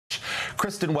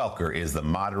Kristen Welker is the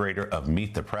moderator of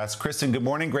Meet the Press. Kristen, good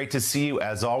morning. Great to see you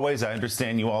as always. I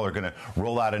understand you all are going to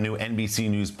roll out a new NBC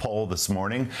News poll this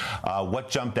morning.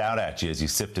 What jumped out at you as you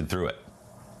sifted through it?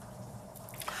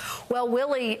 Well,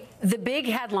 Willie, the big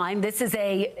headline, this is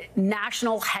a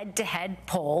national head-to-head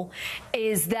poll,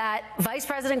 is that Vice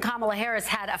President Kamala Harris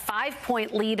had a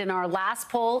 5-point lead in our last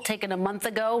poll taken a month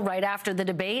ago, right after the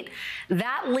debate.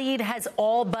 That lead has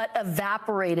all but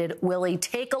evaporated, Willie.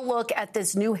 Take a look at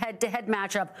this new head-to-head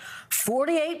matchup,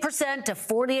 48% to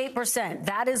 48%.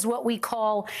 That is what we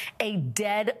call a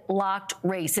deadlocked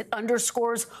race. It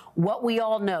underscores what we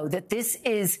all know, that this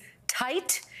is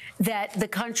tight, that the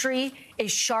country is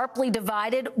sharply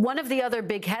divided. One of the other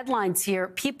big headlines here,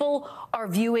 people are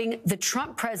viewing the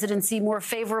Trump presidency more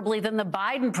favorably than the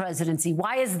Biden presidency.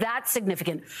 Why is that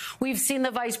significant? We've seen the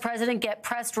vice president get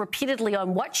pressed repeatedly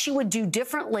on what she would do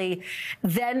differently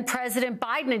than President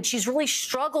Biden, and she's really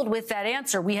struggled with that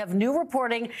answer. We have new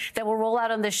reporting that will roll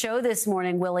out on the show this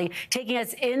morning, Willie, taking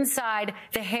us inside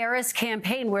the Harris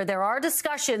campaign, where there are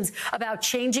discussions about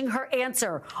changing her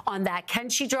answer on that. Can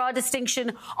she draw a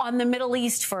distinction on the Middle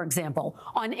East, for example,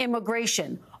 on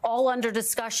immigration, all under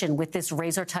discussion with this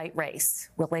razor-tight race?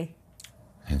 Willie?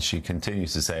 And she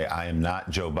continues to say, I am not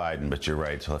Joe Biden, but you're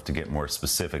right. She'll have to get more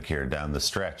specific here down the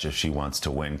stretch if she wants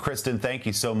to win. Kristen, thank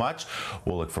you so much.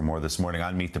 We'll look for more this morning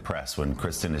on Meet the Press when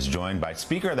Kristen is joined by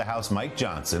Speaker of the House Mike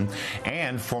Johnson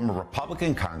and former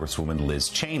Republican Congresswoman Liz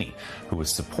Cheney, who is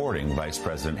supporting Vice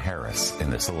President Harris in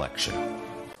this election.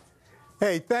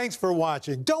 Hey, thanks for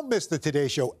watching. Don't miss the Today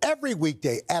Show every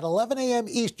weekday at 11 a.m.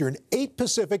 Eastern, 8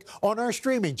 Pacific on our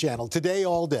streaming channel, Today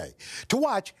All Day. To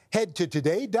watch, head to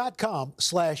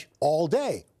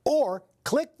today.com/allday or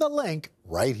click the link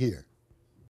right here.